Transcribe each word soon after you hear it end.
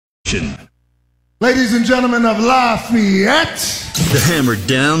Ladies and gentlemen of Lafayette, The Hammered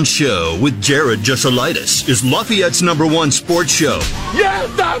Down Show with Jared Jusselitis is Lafayette's #1 sports show. Yes,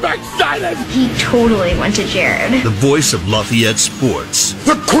 I'm excited! He totally went to Jared. The voice of Lafayette sports.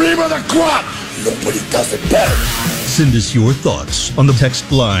 The cream of the crop! Nobody does it better. Send us your thoughts on the text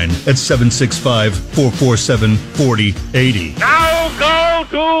line at 765-447-4080. Now go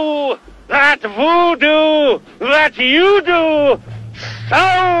to that voodoo that you do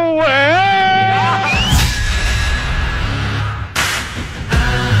so well.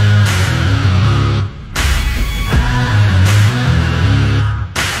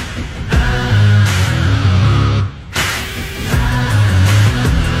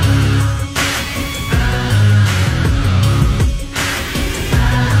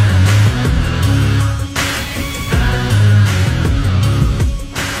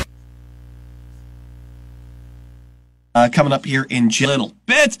 Coming up here in just a little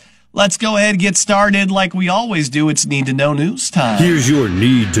bit. Let's go ahead and get started like we always do. It's Need to Know News time. Here's your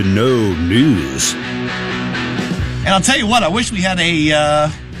Need to Know News. And I'll tell you what, I wish we had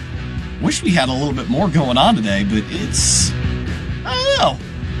a little bit more going on today, but it's, I don't know,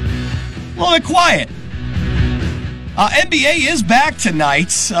 a little bit quiet. NBA is back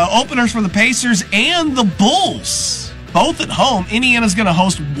tonight. Openers for the Pacers and the Bulls, both at home. Indiana's going to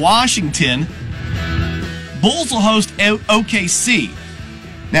host Washington. Bulls will host OKC.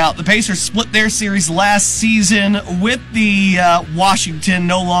 Now, the Pacers split their series last season with the Washington,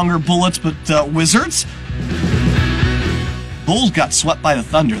 no longer Bullets, but Wizards. Bulls got swept by the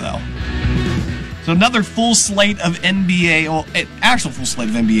Thunder, though. So another full slate of NBA, well, actual full slate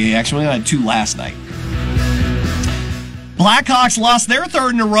of NBA action. We only had 2 last night. Blackhawks lost their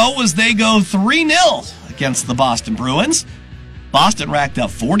third in a row as they go 3-0 against the Boston Bruins. Boston racked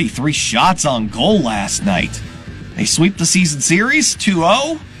up 43 shots on goal last night. They sweep the season series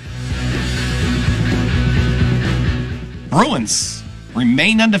 2-0. Bruins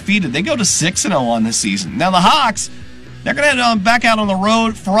remain undefeated. They go to 6-0 on this season. Now the Hawks, they're going to head back out on the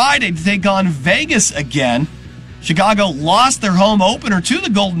road Friday to take on Vegas again. Chicago lost their home opener to the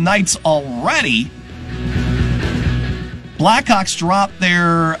Golden Knights already. Blackhawks dropped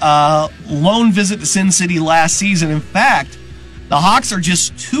their lone visit to Sin City last season. In fact, the Hawks are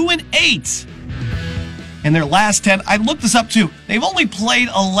just 2-8 in their last 10. I looked this up too. They've only played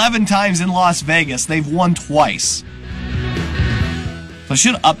 11 times in Las Vegas. They've won twice. So I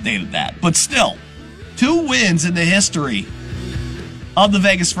should have updated that. But still, 2 wins in the history of the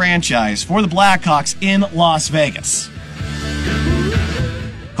Vegas franchise for the Blackhawks in Las Vegas.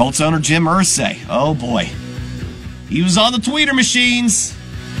 Colts owner Jim Irsay. Oh boy. He was on the tweeter machines.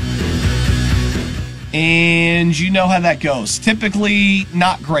 And you know how that goes. Typically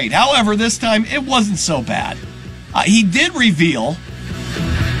not great. However, this time it wasn't so bad. He did reveal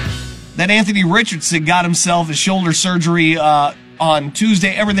that Anthony Richardson got himself a shoulder surgery on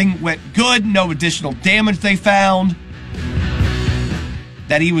Tuesday. Everything went good. No additional damage they found.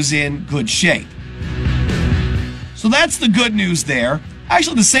 That he was in good shape. So that's the good news there.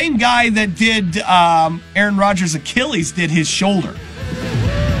 Actually, the same guy that did Aaron Rodgers' Achilles did his shoulder.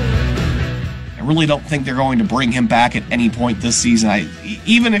 I really don't think they're going to bring him back at any point this season.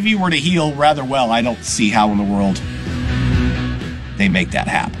 Even if he were to heal rather well, I don't see how in the world they make that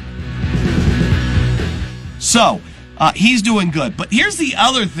happen. So, he's doing good. But here's the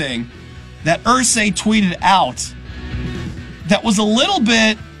other thing that Irsay tweeted out that was a little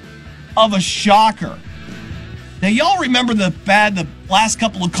bit of a shocker. Now, y'all remember the last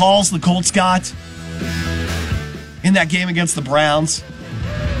couple of calls the Colts got in that game against the Browns?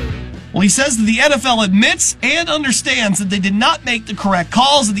 Well, he says that the NFL admits and understands that they did not make the correct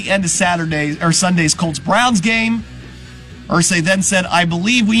calls at the end of Sunday's Colts-Browns game. Irsay then said, I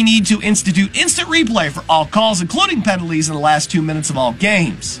believe we need to institute instant replay for all calls, including penalties in the last 2 minutes of all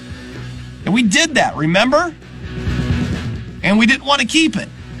games. And we did that, remember? And we didn't want to keep it.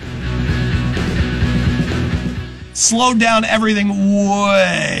 Slowed down everything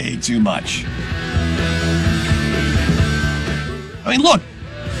way too much. I mean, look.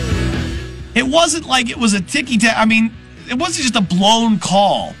 It wasn't like it was a ticky-tack. I mean, it wasn't just a blown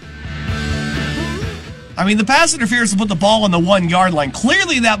call. I mean, the pass interference to put the ball on the 1-yard line.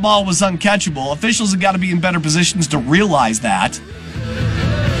 Clearly that ball was uncatchable. Officials have got to be in better positions to realize that.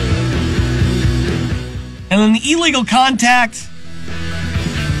 And then the illegal contact.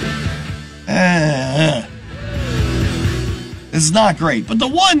 It's not great. But the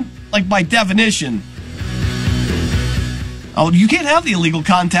one, like by definition... Oh, you can't have the illegal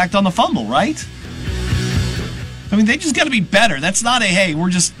contact on the fumble, right? I mean, they just got to be better. That's not a, hey, we're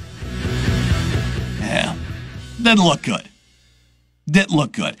just... Yeah. Doesn't look good. Didn't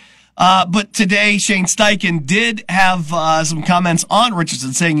look good. But today, Shane Steichen did have some comments on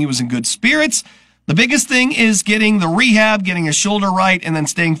Richardson saying he was in good spirits. The biggest thing is getting the rehab, getting his shoulder right, and then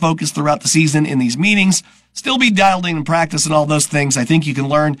staying focused throughout the season in these meetings. Still be dialed in practice and all those things. I think you can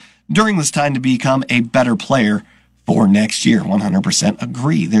learn during this time to become a better player for next year. 100%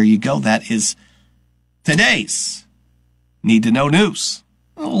 agree. There you go. That is today's Need to Know News.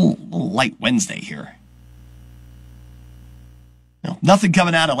 A little light Wednesday here. No, nothing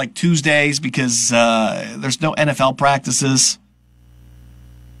coming out of like Tuesdays because there's no NFL practices.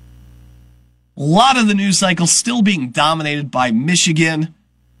 A lot of the news cycle still being dominated by Michigan.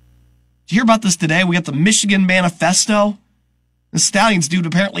 Did you hear about this today? We got the Michigan Manifesto. The Stallions dude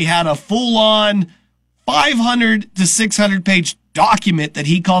apparently had a full-on 500 to 600 page document that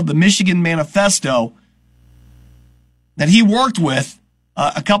he called the Michigan Manifesto that he worked with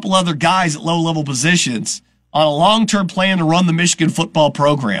a couple other guys at low-level positions on a long-term plan to run the Michigan football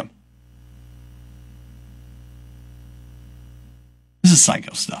program. This is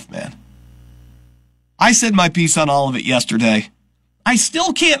psycho stuff, man. I said my piece on all of it yesterday. I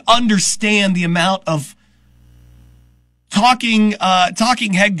still can't understand the amount of talking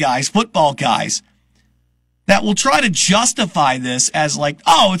head guys, football guys, that will try to justify this as like,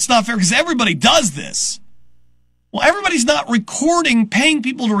 oh, it's not fair because everybody does this. Well, everybody's not paying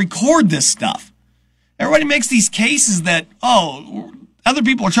people to record this stuff. Everybody makes these cases that, oh, other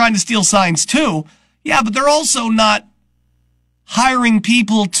people are trying to steal signs too. Yeah, but they're also not hiring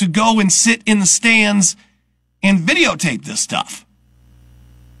people to go and sit in the stands and videotape this stuff.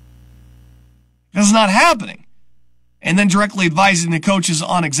 That's not happening. And then directly advising the coaches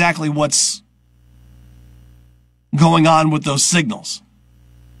on exactly what's going on with those signals.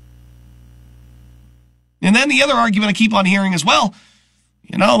 And then the other argument I keep on hearing as well,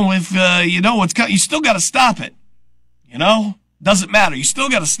 if you know what's coming, you still got to stop it. Doesn't matter. You still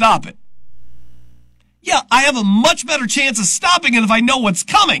got to stop it. Yeah, I have a much better chance of stopping it if I know what's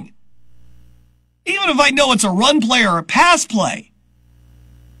coming. Even if I know it's a run play or a pass play.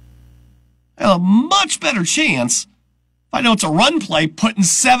 I have a much better chance if I know it's a run play, putting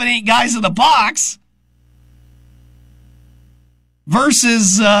 7-8 guys in the box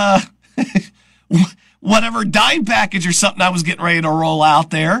versus whatever dime package or something I was getting ready to roll out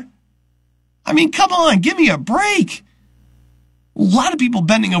there. I mean, come on, give me a break. A lot of people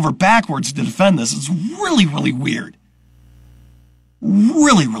bending over backwards to defend this. It's really, really weird.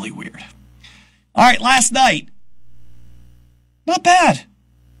 Really, really weird. All right, last night, not bad.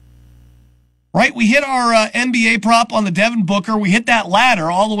 Right, we hit our NBA prop on the Devin Booker. We hit that ladder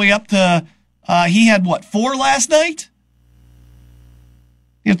all the way up to, he had 4 last night?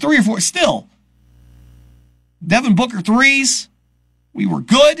 He had 3 or 4, still. Devin Booker threes, we were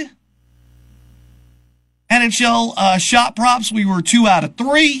good. NHL shot props, we were 2 out of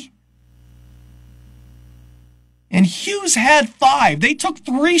 3. And Hughes had 5. They took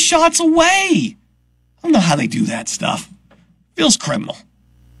 3 shots away. I don't know how they do that stuff. Feels criminal.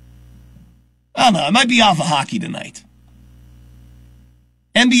 I don't know. I might be off of hockey tonight.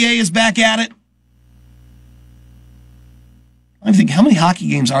 NBA is back at it. I think, how many hockey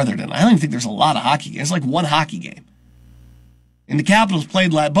games are there tonight? I don't even think there's a lot of hockey games. It's like 1 hockey game. And the Capitals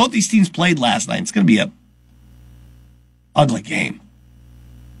played both these teams played last night. It's going to be a ugly game.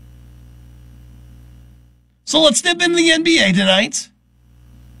 So let's dip into the NBA tonight.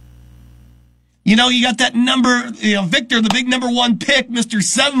 You got that number, Victor, the big number 1 pick, Mr.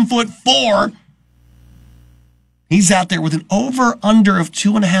 7'4". He's out there with an over-under of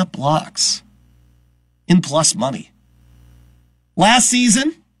 2.5 blocks in plus money. Last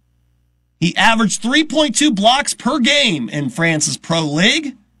season, he averaged 3.2 blocks per game in France's Pro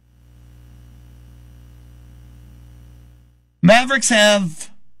League. Mavericks have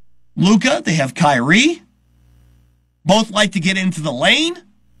Luka, they have Kyrie. Both like to get into the lane.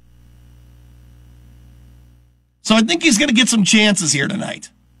 So I think he's going to get some chances here tonight.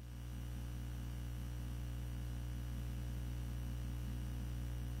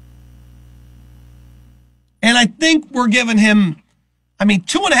 And I think we're giving him,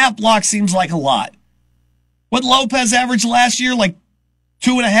 2.5 blocks seems like a lot. What Lopez averaged last year, like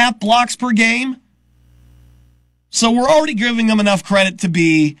 2.5 blocks per game? So we're already giving him enough credit to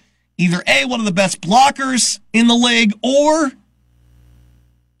be either A, one of the best blockers in the league, or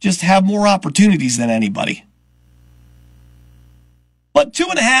just have more opportunities than anybody. But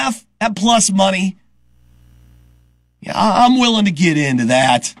 2.5 at plus money, yeah, I'm willing to get into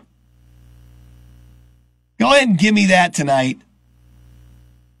that. Go ahead and give me that tonight.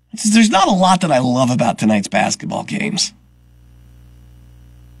 There's not a lot that I love about tonight's basketball games.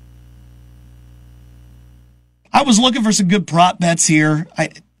 I was looking for some good prop bets here.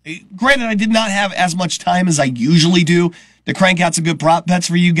 Granted, I did not have as much time as I usually do to crank out some good prop bets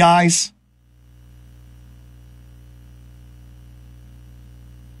for you guys.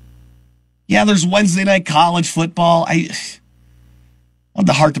 Yeah, there's Wednesday night college football. I have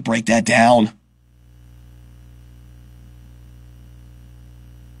the heart to break that down.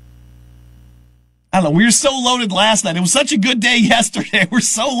 I don't know. We were so loaded last night. It was such a good day yesterday. We're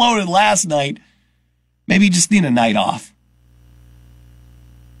so loaded last night. Maybe you just need a night off.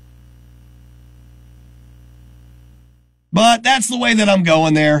 But that's the way that I'm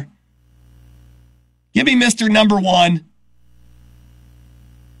going there. Give me Mr. Number One.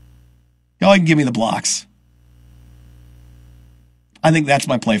 Go ahead and give me the blocks. I think that's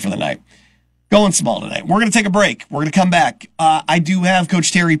my play for the night. Going small tonight. We're going to take a break. We're going to come back. I do have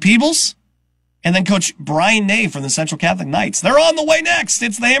Coach Terry Peebles and then Coach Brian Ney from the Central Catholic Knights. They're on the way next.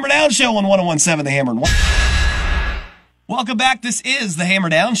 It's the Hammer Down Show on 101.7 The Hammer. Welcome back. This is the Hammer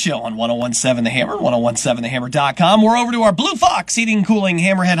Down Show on 101.7 The Hammer, 101.7thehammer.com. We're over to our Blue Fox Heating and Cooling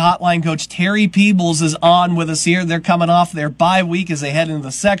Hammerhead Hotline. Coach Terry Peebles is on with us here. They're coming off their bye week as they head into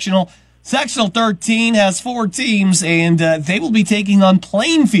the sectional. Sectional 13 has 4 teams, and they will be taking on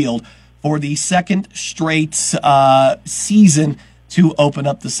Plainfield for the second straight season to open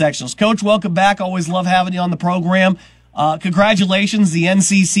up the sectionals. Coach, welcome back. Always love having you on the program. Congratulations, the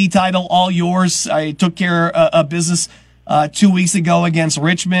NCC title, all yours. I took care of business 2 weeks ago against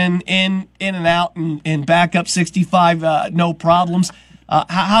Richmond, in and out, and back up 65, no problems.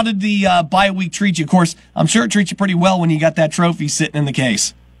 How did the bye week treat you? Of course, I'm sure it treats you pretty well when you got that trophy sitting in the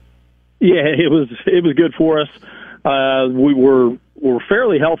case. Yeah, it was good for us. We were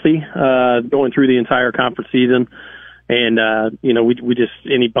fairly healthy going through the entire conference season, and we just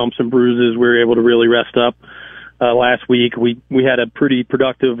any bumps and bruises we were able to really rest up. Last week we had a pretty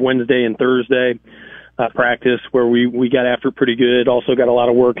productive Wednesday and Thursday practice where we got after it pretty good. Also got a lot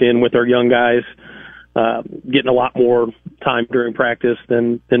of work in with our young guys, getting a lot more time during practice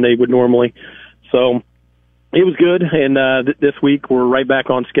than they would normally. So it was good, and this week we're right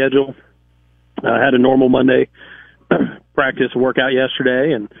back on schedule. Had a normal Monday practice workout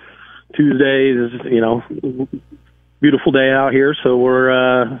yesterday, and Tuesday is, beautiful day out here. So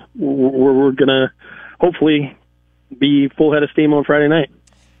we're gonna hopefully be full head of steam on Friday night.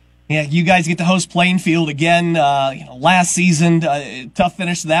 Yeah, you guys get to host Plainfield again. Last season, tough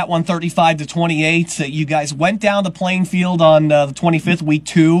finish to that one, 35-28. You guys went down to Plainfield on the 25th, week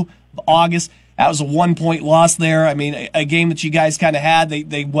 2 of August. That was a 1-point loss there. I mean, a game that you guys kind of had.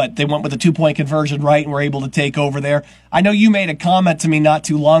 They went with a 2-point conversion, right, and were able to take over there. I know you made a comment to me not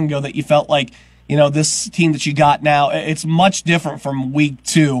too long ago that you felt like, this team that you got now, it's much different from week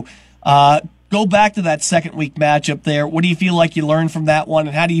 2. Go back to that second week matchup there. What do you feel like you learned from that one,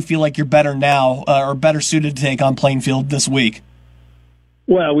 and how do you feel like you're better now or better suited to take on Plainfield this week?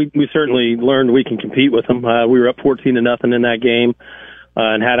 Well, we certainly learned we can compete with them. We were up 14-0 in that game.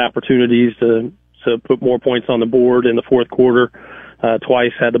 And had opportunities to put more points on the board in the fourth quarter.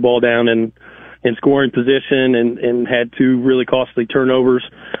 Twice had the ball down in scoring position and had 2 really costly turnovers.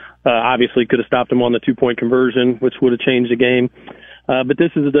 Obviously could have stopped them on the 2-point conversion, which would have changed the game. But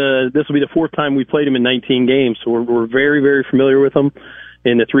this will be the 4th time we played them in 19 games. So we're very, very familiar with them.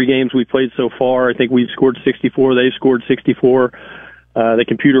 In the 3 games we played so far, I think we've scored 64. They've scored 64. The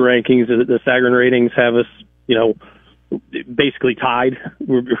computer rankings, the Sagarin ratings have us, basically tied.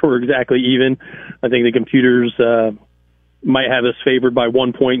 We're exactly even. I think the computers might have us favored by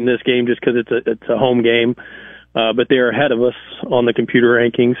 1 point in this game just because it's a home game, but they're ahead of us on the computer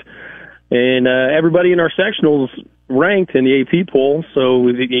rankings. And everybody in our sectionals ranked in the AP poll, so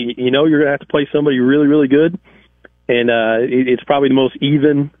you're going to have to play somebody really, really good. And it's probably the most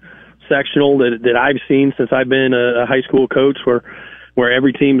even sectional that I've seen since I've been a high school coach, where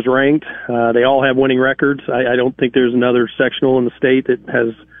every team's ranked. They all have winning records. I don't think there's another sectional in the state that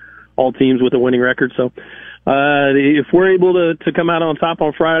has all teams with a winning record. So if we're able to come out on top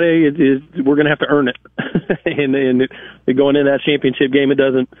on Friday, we're going to have to earn it. and going into that championship game, it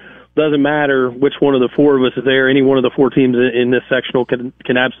doesn't matter which one of the 4 of us is there. Any one of the 4 teams in this sectional can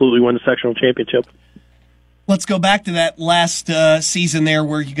absolutely win the sectional championship. Let's go back to that last season there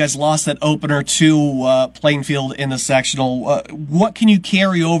where you guys lost that opener to Plainfield in the sectional. What can you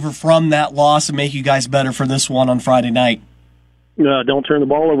carry over from that loss and make you guys better for this one on Friday night? Don't turn the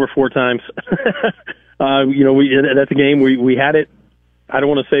ball over 4 times. That's a game we had it, I don't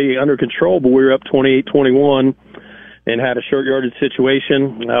want to say under control, but we were up 28-21 and had a short yardage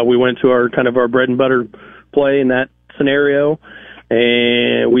situation. We went to our bread and butter play in that scenario.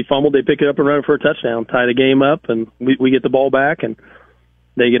 And we fumbled. They pick it up and run it for a touchdown, tie the game up, and we get the ball back. And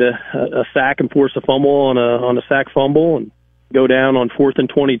they get a sack and force a fumble on a sack fumble and go down on 4th and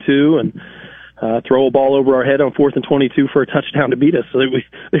 22 and throw a ball over our head on 4th and 22 for a touchdown to beat us. So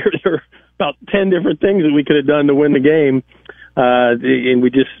there were about 10 different things that we could have done to win the game, and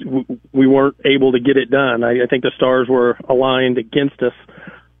we weren't able to get it done. I think the stars were aligned against us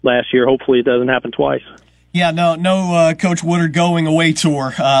last year. Hopefully it doesn't happen twice. Yeah, no Coach Woodard going away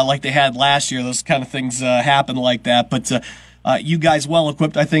tour like they had last year. Those kind of things happen like that. But you guys well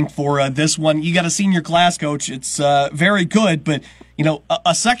equipped, I think, for this one. You got a senior class, Coach. It's very good, but you know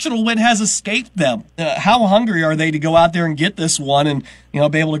a sectional win has escaped them. How hungry are they to go out there and get this one and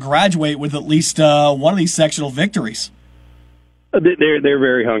be able to graduate with at least one of these sectional victories? They're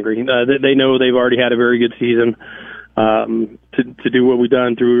very hungry. They know they've already had a very good season. To do what we've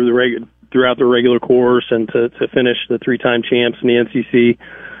done throughout the regular course and to finish the 3-time champs in the NCC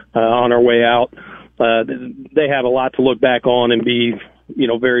on our way out. They have a lot to look back on and be,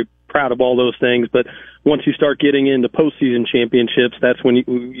 very proud of all those things. But once you start getting into postseason championships, that's when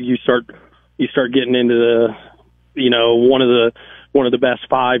you start getting into one of the best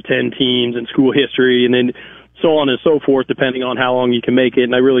 5-10 teams in school history, and then so on and so forth, depending on how long you can make it.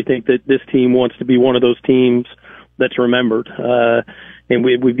 And I really think that this team wants to be one of those teams that's remembered. And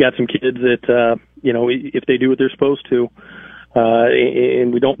we've got some kids that, if they do what they're supposed to,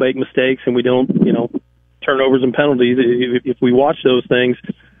 and we don't make mistakes and we don't, turnovers and penalties, if we watch those things,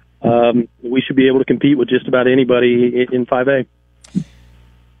 we should be able to compete with just about anybody in 5A.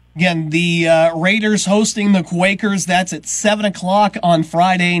 Again, the Raiders hosting the Quakers. That's at 7 o'clock on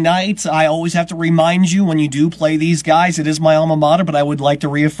Friday night. I always have to remind you when you do play these guys, it is my alma mater, but I would like to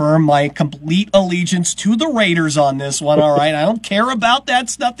reaffirm my complete allegiance to the Raiders on this one, all right? I don't care about that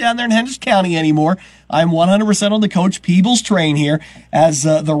stuff down there in Hendricks County anymore. I'm 100% on the Coach Peebles train here as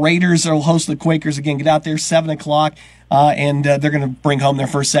the Raiders will host the Quakers again. Get out there, 7 o'clock, and they're going to bring home their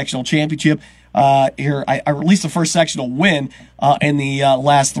first sectional championship. Or at least the first sectional win in the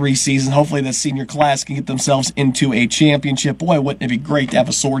last 3 seasons. Hopefully the senior class can get themselves into a championship. Boy, wouldn't it be great to have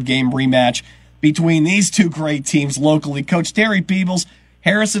a sword game rematch between these two great teams locally. Coach Terry Peebles,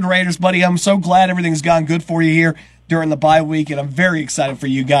 Harrison Raiders, buddy, I'm so glad everything's gone good for you here during the bye week, and I'm very excited for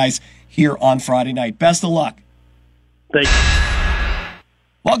you guys here on Friday night. Best of luck. Thank you.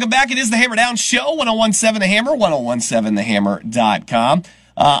 Welcome back. It is the Hammer Down Show, 1017 The Hammer, 1017thehammer.com.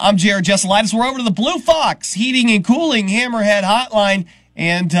 I'm Jared Jesselaitis. We're over to the Blue Fox Heating and Cooling Hammerhead Hotline,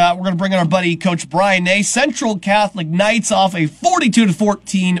 and we're going to bring in our buddy Coach Brian Ney. Central Catholic Knights off a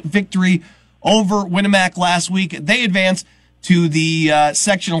 42-14 victory over Winnemac last week. They advance to the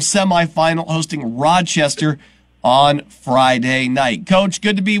sectional semifinal, hosting Rochester on Friday night. Coach,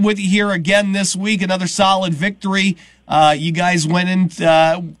 good to be with you here again this week. Another solid victory. You guys went into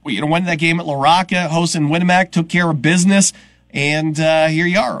that game at La Rocca, hosting Winnemac, took care of business. And here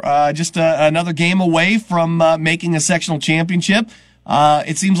you are, just another game away from making a sectional championship.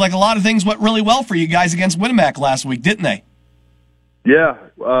 It seems like a lot of things went really well for you guys against Winnemac last week, didn't they? Yeah,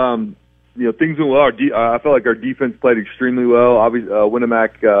 things went well. I felt like our defense played extremely well. Obviously,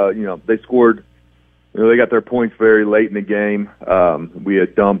 Winnemac, they scored. They got their points very late in the game. We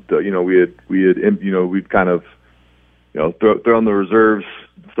had dumped. We'd kind of, thrown the reserves,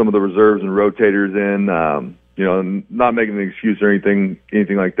 some of the reserves and rotators in. Not making an excuse or anything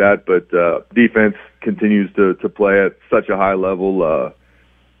like that, but defense continues to play at such a high level.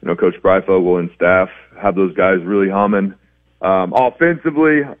 Coach Breifogel and staff have those guys really humming.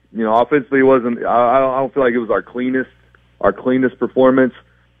 Offensively, it wasn't. I don't feel like it was our cleanest performance.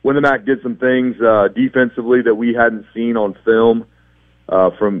 Winnemac did some things defensively that we hadn't seen on film.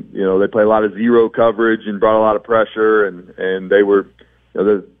 They play a lot of zero coverage and brought a lot of pressure, and they were.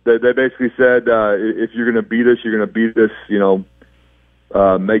 They basically said, if you're going to beat us, you're going to beat us,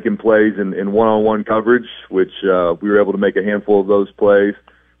 making plays in one-on-one coverage, which we were able to make a handful of those plays.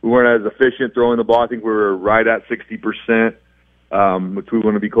 We weren't as efficient throwing the ball. I think we were right at 60%, which we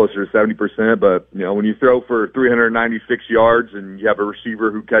want to be closer to 70%. But, when you throw for 396 yards and you have a receiver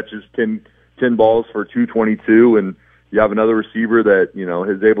who catches 10 balls for 222, and you have another receiver that,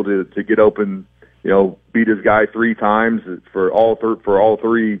 is able to get open, beat his guy 3 times for all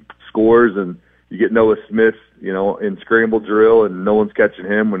 3 scores, and you get Noah Smith, in scramble drill, and no one's catching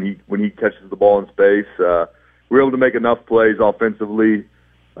him when he catches the ball in space. We're able to make enough plays offensively.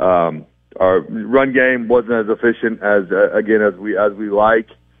 Our run game wasn't as efficient as we like,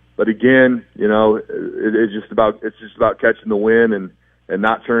 but again, it's just about catching the win and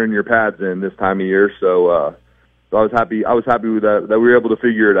not turning your pads in this time of year. So I was happy with that we were able to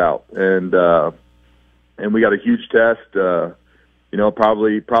figure it out, and we got a huge test,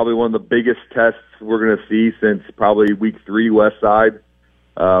 probably one of the biggest tests we're going to see since probably week 3 West Side.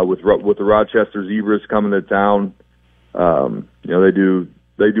 with the Rochester Zebras coming to town. They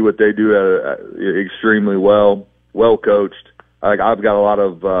do what they do extremely well coached. I've got a lot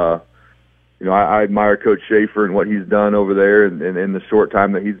of I admire Coach Schaefer and what he's done over there, and in the short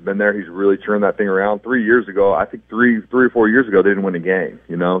time that he's been there, he's really turned that thing around. 3 years ago, I think three or 4 years ago, they didn't win a game.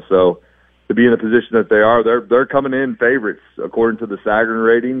 So to be in the position that they are, they're coming in favorites according to the Sagarin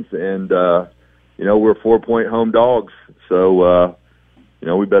ratings, and we're 4-point home dogs. So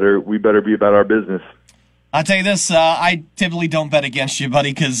we better be about our business. I'll tell you this, I typically don't bet against you,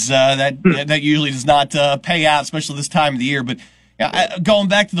 buddy, because that usually does not pay out, especially this time of the year. But going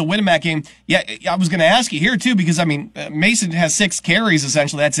back to the Winamac game, I was going to ask you here, too, because, Mason has 6 carries,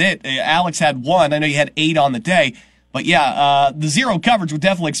 essentially. That's it. Alex had 1. I know you had 8 on the day. But, the zero coverage would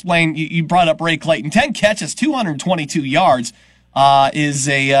definitely explain. You brought up Ray Clayton. 10 catches, 222 yards that's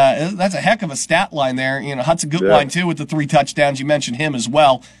a heck of a stat line there. Hudson Goodwine, too, with the 3 touchdowns. You mentioned him as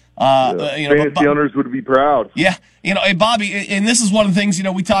well. Fantasy owners would be proud. Yeah. Hey, Bobby, and this is one of the things,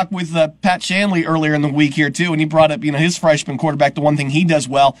 we talked with Pat Shanley earlier in the week here, too, and he brought up, his freshman quarterback, the one thing he does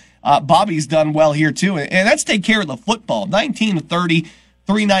well. Bobby's done well here, too, and that's take care of the football. 19-30,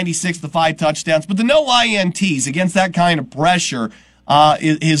 396, the 5 touchdowns, but the no INTs against that kind of pressure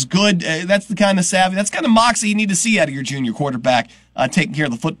is good. That's the kind of savvy, that's kind of moxie you need to see out of your junior quarterback, taking care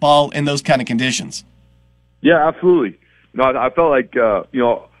of the football in those kind of conditions. Yeah, absolutely. No, I felt like,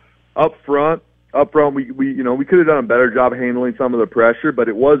 up front, we could have done a better job handling some of the pressure, but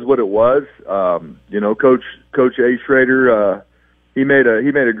it was what it was. Coach A. Schrader, he made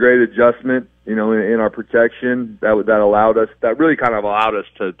a great adjustment, in our protection that really kind of allowed us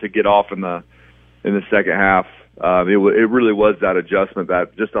to get off in the second half. It really was that adjustment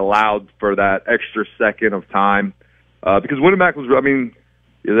that just allowed for that extra second of time, because Winamac was,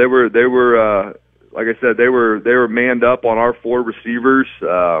 they were like I said, they were manned up on our 4 receivers,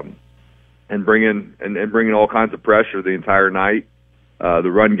 and bringing all kinds of pressure the entire night. The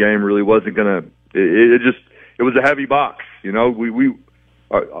run game really wasn't gonna. It was a heavy box. We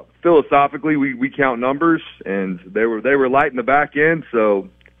philosophically we count numbers, and they were light in the back end. So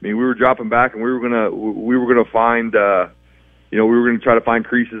we were dropping back, and we were gonna find. We were gonna try to find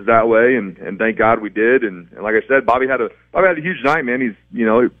creases that way, and thank God we did. And like I said, Bobby had a huge night, man. He's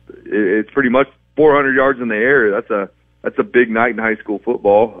it's pretty much 400 yards in the air. That's a big night in high school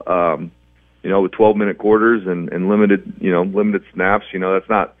football. With 12-minute quarters and limited snaps. That's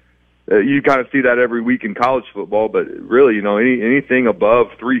not, you kind of see that every week in college football, but really, anything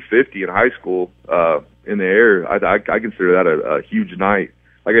above 350 in high school, in the air, I consider that a huge night.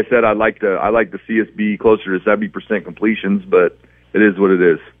 Like I said, I'd like to see us be closer to 70% completions, but it is what it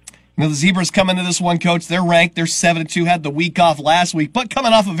is. The Zebras come into this one, Coach. They're ranked. They're 7-2, had the week off last week, but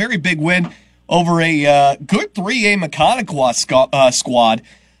coming off a very big win over a good 3A Mechanical squad.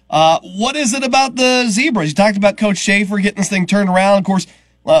 What is it about the Zebras? You talked about Coach Schaefer getting this thing turned around. Of course,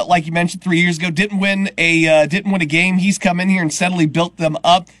 like you mentioned 3 years ago, didn't win a game. He's come in here and steadily built them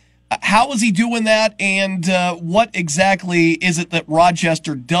up. How is he doing that? And what exactly is it that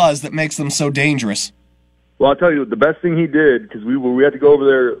Rochester does that makes them so dangerous? Well, I'll tell you the best thing he did, because we had to go over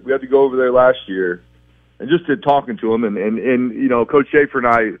there. We had to go over there last year, and just talking to him, and Coach Schaefer and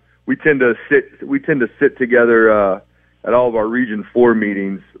I, we tend to sit together. At all of our Region 4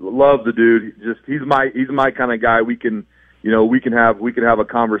 meetings. Love the dude. He's my kind of guy. We can have a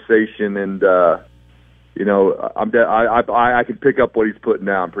conversation, and I can pick up what he's putting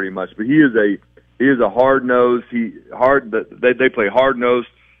down pretty much. But he is a hard nosed. They play hard nosed,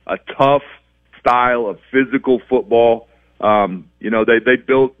 a tough style of physical football. They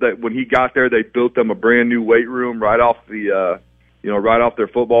built that when he got there. They built them a brand new weight room right off their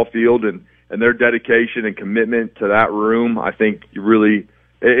football field, and their dedication and commitment to that room, I think really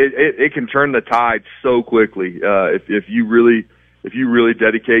it can turn the tide so quickly if you really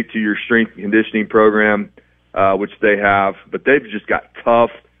dedicate to your strength and conditioning program, which they have. But they've just got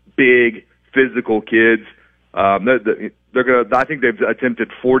tough, big, physical kids. They're gonna. I think they've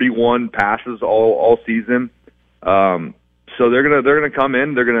attempted 41 passes all season. So they're gonna come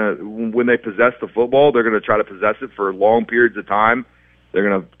in. They're gonna, when they possess the football, they're gonna try to possess it for long periods of time. They're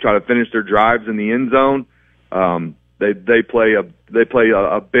going to try to finish their drives in the end zone. They play a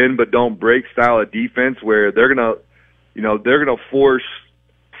bend but don't break style of defense where they're going to force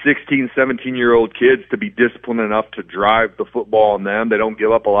 16, 17-year-old kids to be disciplined enough to drive the football on them. They don't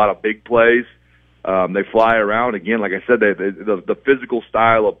give up a lot of big plays. They fly around. Again, like I said, the physical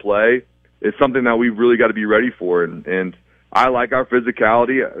style of play is something that we've really got to be ready for. And I like our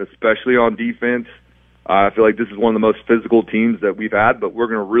physicality, especially on defense. I feel like this is one of the most physical teams that we've had, but we're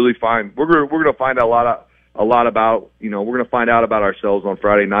going to really find we're going to find a lot a lot about, we're going to find out about ourselves on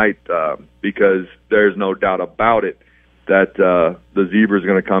Friday night because there's no doubt about it that the Zebras are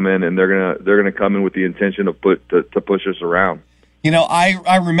going to come in, and they're going to come in with the intention of to push us around.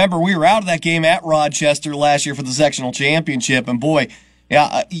 I remember we were out of that game at Rochester last year for the sectional championship, and boy,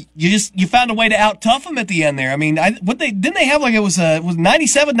 yeah, you found a way to out-tough them at the end there. I mean, didn't they have like it was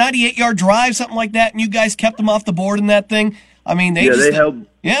 97, 98-yard drive, something like that, and you guys kept them off the board in that thing? I mean, they held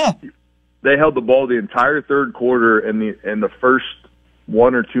the ball the entire third quarter and the first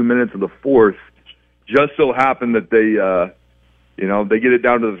 1 or 2 minutes of the fourth. Just so happened that they get it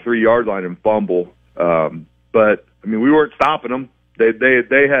down to the 3-yard line and fumble. But I mean, we weren't stopping them.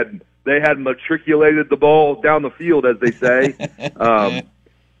 They had matriculated the ball down the field, as they say,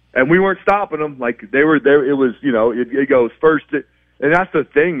 and we weren't stopping them. Like they were there. It was it goes first, and that's the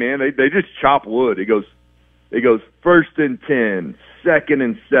thing, man. They just chop wood. It goes 1st and 10, 2nd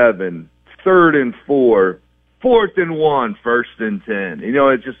and 7, 3rd and 4, 4th and 1, 1st and 10.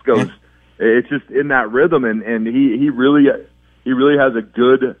 It just goes. It's just in that rhythm, and he really has he's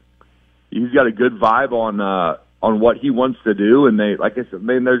got a good vibe on what he wants to do, and they, like I said,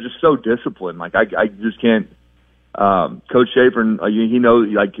 man, they're just so disciplined. Like I just can't. Coach Schaefer, he knows,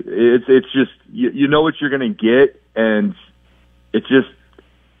 like it's just you know what you're going to get, and it's just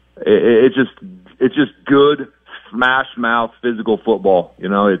good smash mouth physical football.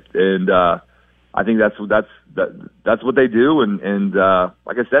 I think that's what they do, and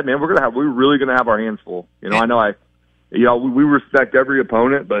like I said, man, we're really gonna have our hands full. We respect every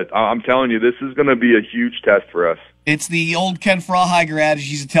opponent, but I'm telling you, this is gonna be a huge test for us. It's the old Ken Fraheiger adage.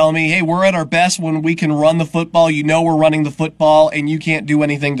 He used to tell me, "Hey, we're at our best when we can run the football. We're running the football, and you can't do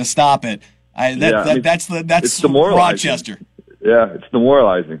anything to stop it." That's Rochester. Yeah, it's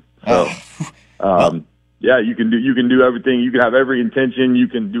demoralizing. So, yeah, you can do everything. You can have every intention. You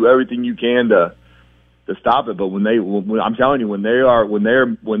can do everything you can to stop it. But when I'm telling you, when they are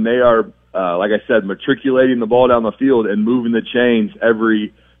like I said, matriculating the ball down the field and moving the chains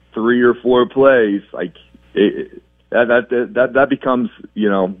every 3 or 4 plays, like that becomes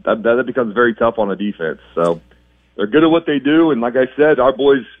that becomes very tough on a defense. So they're good at what they do, and like I said, our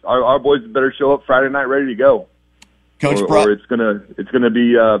boys better show up Friday night ready to go, Coach. Or it's gonna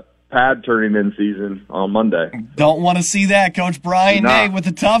be pad turning in season on Monday. Don't want to see that, Coach Brian Nay with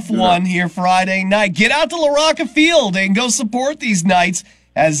a tough one here Friday night. Get out to LaRocca Field and go support these Knights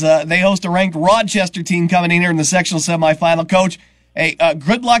as they host a ranked Rochester team coming in here in the sectional semifinal. Coach, hey,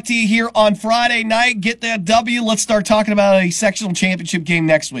 good luck to you here on Friday night. Get that W. Let's start talking about a sectional championship game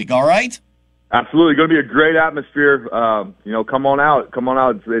next week, all right? Absolutely. Going to be a great atmosphere. Come on out.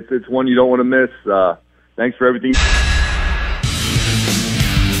 It's one you don't want to miss. Thanks for everything.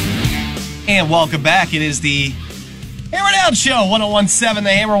 And welcome back. It is the Hammer Down Show, 1017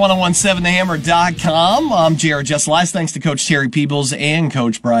 The Hammer, 1017thehammer.com. I'm Jared Jesselais. Thanks to Coach Terry Peebles and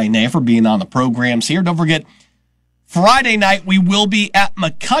Coach Brian Nay for being on the programs here. Don't forget, Friday night we will be at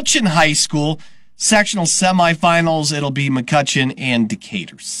McCutcheon High School. Sectional semifinals, it'll be McCutcheon and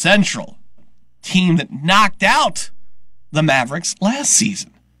Decatur Central. Team that knocked out the Mavericks last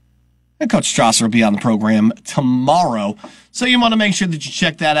season. And Coach Strasser will be on the program tomorrow. So you want to make sure that you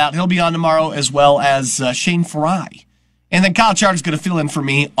check that out. He'll be on tomorrow as well as Shane Fry. And then Kyle Charter's going to fill in for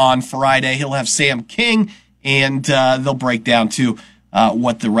me on Friday. He'll have Sam King, and they'll break down, too,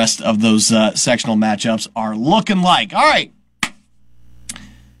 what the rest of those sectional matchups are looking like. All right.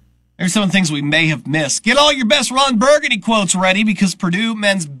 Here's some of the things we may have missed. Get all your best Ron Burgundy quotes ready because Purdue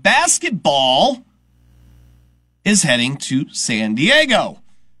men's basketball is heading to San Diego.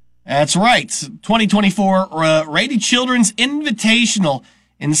 That's right. 2024 Rady Children's Invitational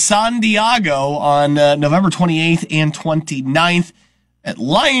in San Diego on November 28th and 29th at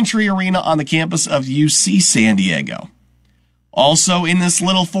Lion Tree Arena on the campus of UC San Diego. Also in this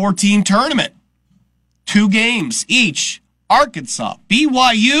little 14 tournament, 2 games each, Arkansas,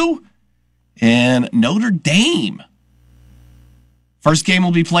 BYU, and Notre Dame. First game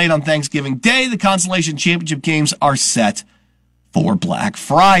will be played on Thanksgiving Day. The Consolation Championship games are set for Black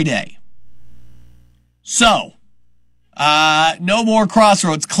Friday. So, no more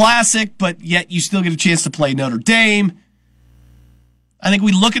Crossroads Classic, but yet you still get a chance to play Notre Dame. I think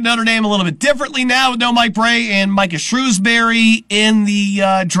we look at Notre Dame a little bit differently now with no Mike Bray and Micah Shrewsbury in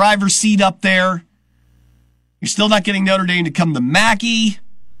the driver's seat up there. You're still not getting Notre Dame to come to Mackey,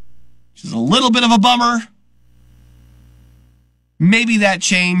 which is a little bit of a bummer. Maybe that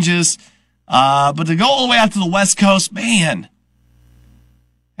changes. But to go all the way out to the West Coast, man,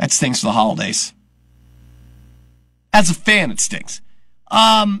 that stinks for the holidays. As a fan, it stinks.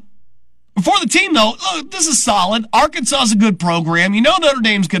 For the team, though, look, this is solid. Arkansas is a good program. You know Notre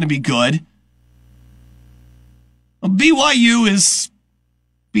Dame's going to be good. BYU is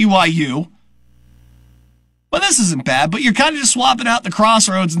BYU. But this isn't bad. But you're kind of just swapping out the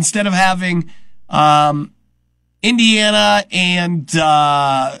crossroads instead of having Indiana and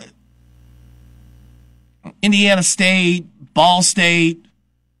Indiana State, Ball State,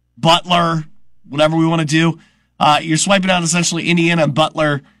 Butler, whatever we want to do. You're swiping out essentially Indiana and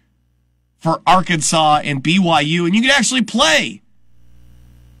Butler for Arkansas and BYU, and you can actually play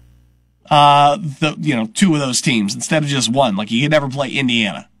two of those teams instead of just one. Like you could never play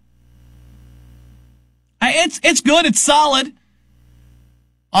Indiana. It's good. It's solid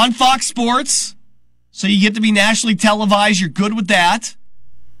on Fox Sports, so you get to be nationally televised. You're good with that.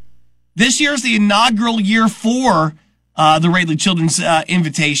 This year's the inaugural year for the Rayleigh Children's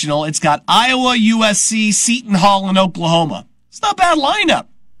Invitational. It's got Iowa, USC, Seton Hall, and Oklahoma. It's not a bad lineup.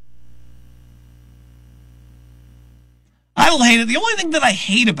 I don't hate it. The only thing that I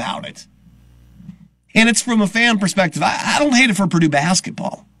hate about it, and it's from a fan perspective, I don't hate it for Purdue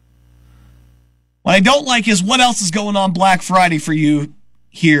basketball. What I don't like is what else is going on Black Friday for you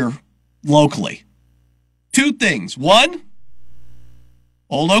here locally. Two things. One,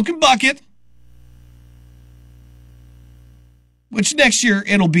 Old Oaken Bucket, which next year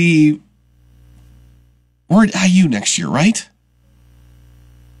it'll be, we're at IU next year, right?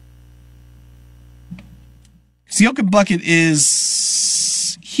 Because the Oaken Bucket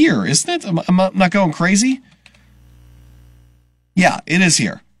is here, isn't it? I'm not going crazy? Yeah, it is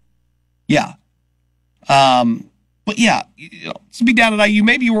here. Yeah. But yeah, to be down at IU,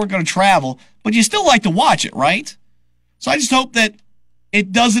 maybe you weren't going to travel, but you still like to watch it, right? So I just hope that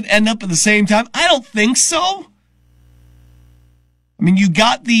it doesn't end up at the same time. I don't think so. I mean, you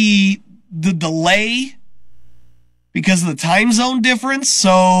got the delay because of the time zone difference.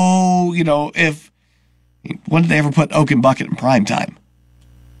 So, when did they ever put Oaken Bucket in prime time?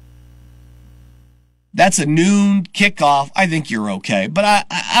 That's a noon kickoff. I think you're okay. But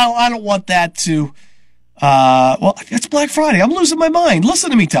I don't want that to, it's Black Friday. I'm losing my mind. Listen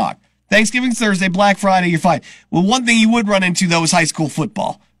to me talk. Thanksgiving Thursday, Black Friday, you're fine. Well, one thing you would run into, though, is high school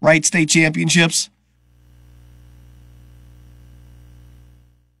football, right? State championships.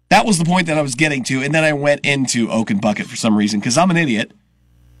 That was the point that I was getting to, and then I went into Oaken Bucket for some reason, because I'm an idiot.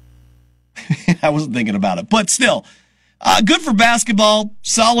 I wasn't thinking about it. But still, good for basketball,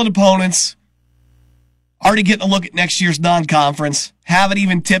 solid opponents. Already getting a look at next year's non-conference. Haven't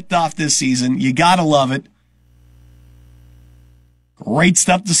even tipped off this season. You gotta love it. Great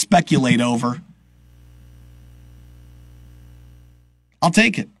stuff to speculate over. I'll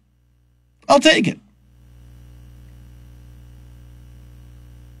take it.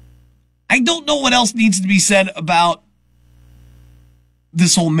 I don't know what else needs to be said about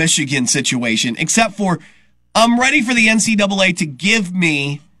this whole Michigan situation, except for I'm ready for the NCAA to give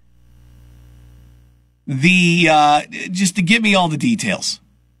me just to give me all the details.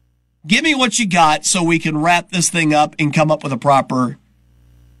 Give me what you got so we can wrap this thing up and come up with a proper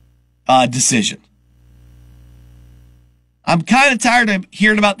decision. I'm kind of tired of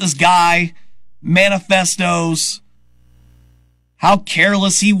hearing about this guy, manifestos, how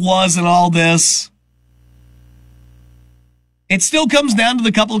careless he was in all this. It still comes down to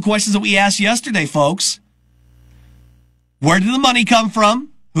the couple of questions that we asked yesterday, folks. Where did the money come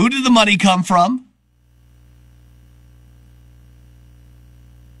from? Who did the money come from?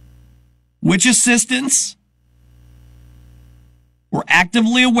 Which assistants were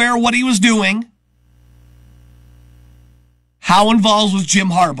actively aware of what he was doing? How involved was Jim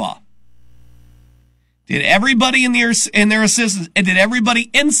Harbaugh? Did everybody in their assistants, and did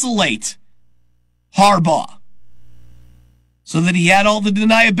everybody insulate Harbaugh so that he had all the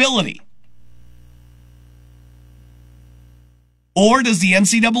deniability? Or does the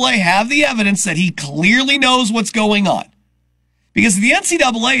NCAA have the evidence that he clearly knows what's going on? Because the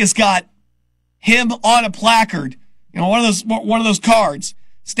NCAA has got him on a placard, one of those cards,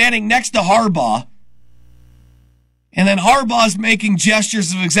 standing next to Harbaugh, and then Harbaugh's making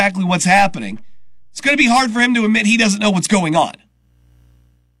gestures of exactly what's happening. It's going to be hard for him to admit he doesn't know what's going on.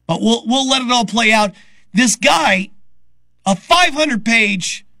 But we'll let it all play out. This guy, a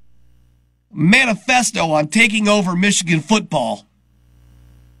 500-page manifesto on taking over Michigan football,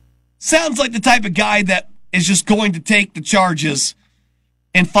 sounds like the type of guy that is just going to take the charges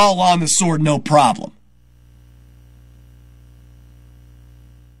and fall on the sword, no problem.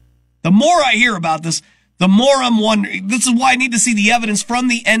 The more I hear about this, the more I'm wondering. This is why I need to see the evidence from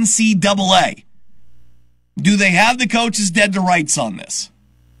the NCAA. Do they have the coaches dead to rights on this?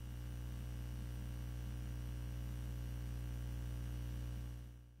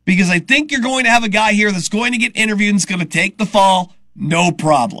 Because I think you're going to have a guy here that's going to get interviewed and is going to take the fall, no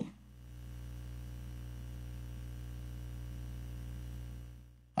problem.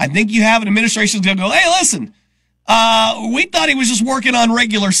 I think you have an administration that's going to go, hey, listen, we thought he was just working on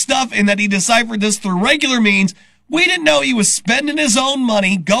regular stuff and that he deciphered this through regular means. We didn't know he was spending his own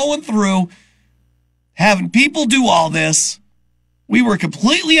money, going through, having people do all this. We were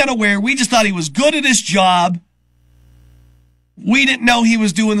completely unaware. We just thought he was good at his job. We didn't know he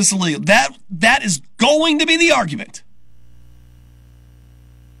was doing this illegal. That is going to be the argument.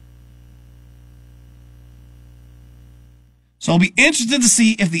 So I'll be interested to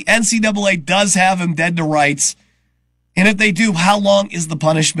see if the NCAA does have him dead to rights. And if they do, how long is the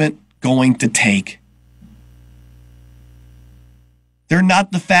punishment going to take? They're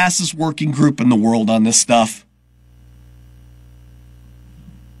not the fastest working group in the world on this stuff.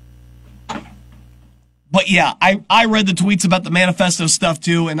 But yeah, I read the tweets about the manifesto stuff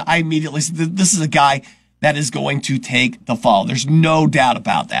too, and I immediately said, this is a guy that is going to take the fall. There's no doubt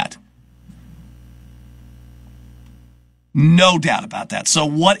about that. No doubt about that. So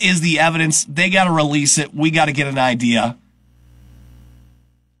what is the evidence? They got to release it. We got to get an idea.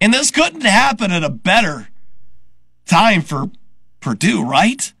 And this couldn't happen at a better time for Purdue,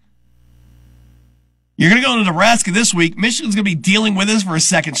 right? You're going to go to Nebraska this week. Michigan's going to be dealing with this for a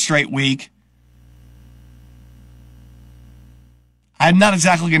second straight week. I'm not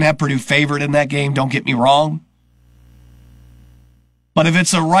exactly going to have Purdue favored in that game, don't get me wrong. But if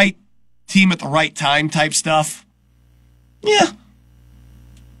it's a right team at the right time type stuff, yeah.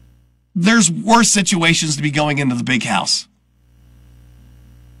 There's worse situations to be going into the big house.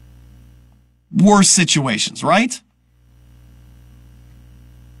 Worse situations, right?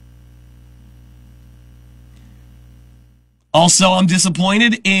 Also, I'm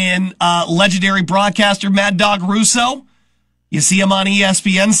disappointed in legendary broadcaster Mad Dog Russo. You see him on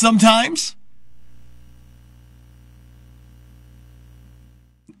ESPN sometimes.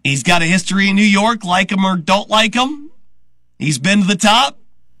 He's got a history in New York, like him or don't like him. He's been to the top.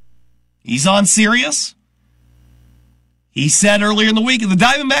 He's on Sirius. He said earlier in the week, if the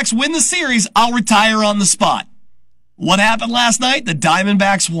Diamondbacks win the series, I'll retire on the spot. What happened last night? The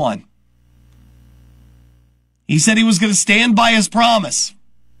Diamondbacks won. He said he was going to stand by his promise.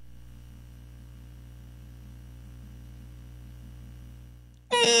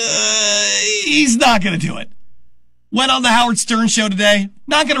 He's not going to do it. Went on the Howard Stern show today.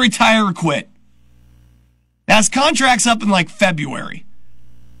 Not going to retire or quit. Now his contract's up in like February.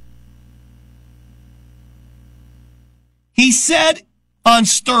 He said on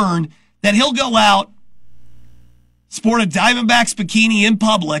Stern that he'll go out, sport a Diamondbacks bikini in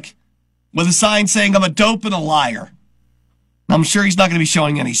public with a sign saying, I'm a dope and a liar. I'm sure he's not going to be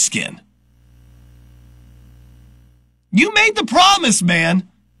showing any skin. You made the promise, man.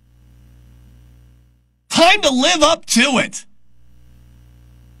 Time to live up to it.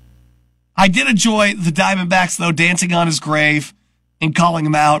 I did enjoy the Diamondbacks, though, dancing on his grave and calling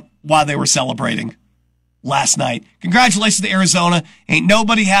him out while they were celebrating last night. Congratulations to Arizona. Ain't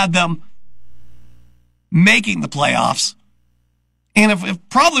nobody had them making the playoffs. And if it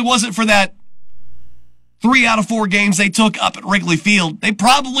probably wasn't for that 3 out of 4 games they took up at Wrigley Field, they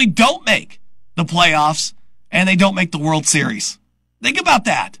probably don't make the playoffs and they don't make the World Series. Think about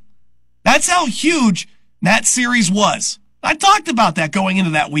that. That's how huge that series was. I talked about that going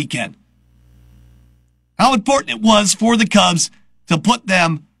into that weekend. How important it was for the Cubs to put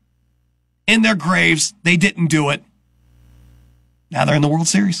them in their graves. They didn't do it. Now they're in the World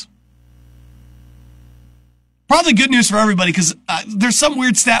Series. Probably good news for everybody because there's some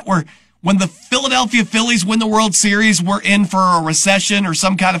weird stat where when the Philadelphia Phillies win the World Series, we're in for a recession or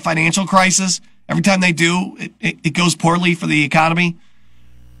some kind of financial crisis. Every time they do, it goes poorly for the economy.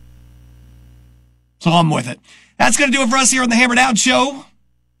 So I'm with it. That's going to do it for us here on the Hammer Down Show.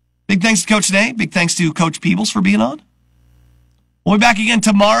 Big thanks to Coach Day. Big thanks to Coach Peebles for being on. We'll be back again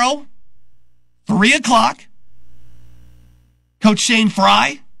tomorrow, 3 o'clock. Coach Shane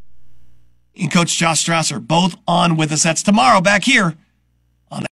Fry and Coach Josh Strasser both on with us. That's tomorrow back here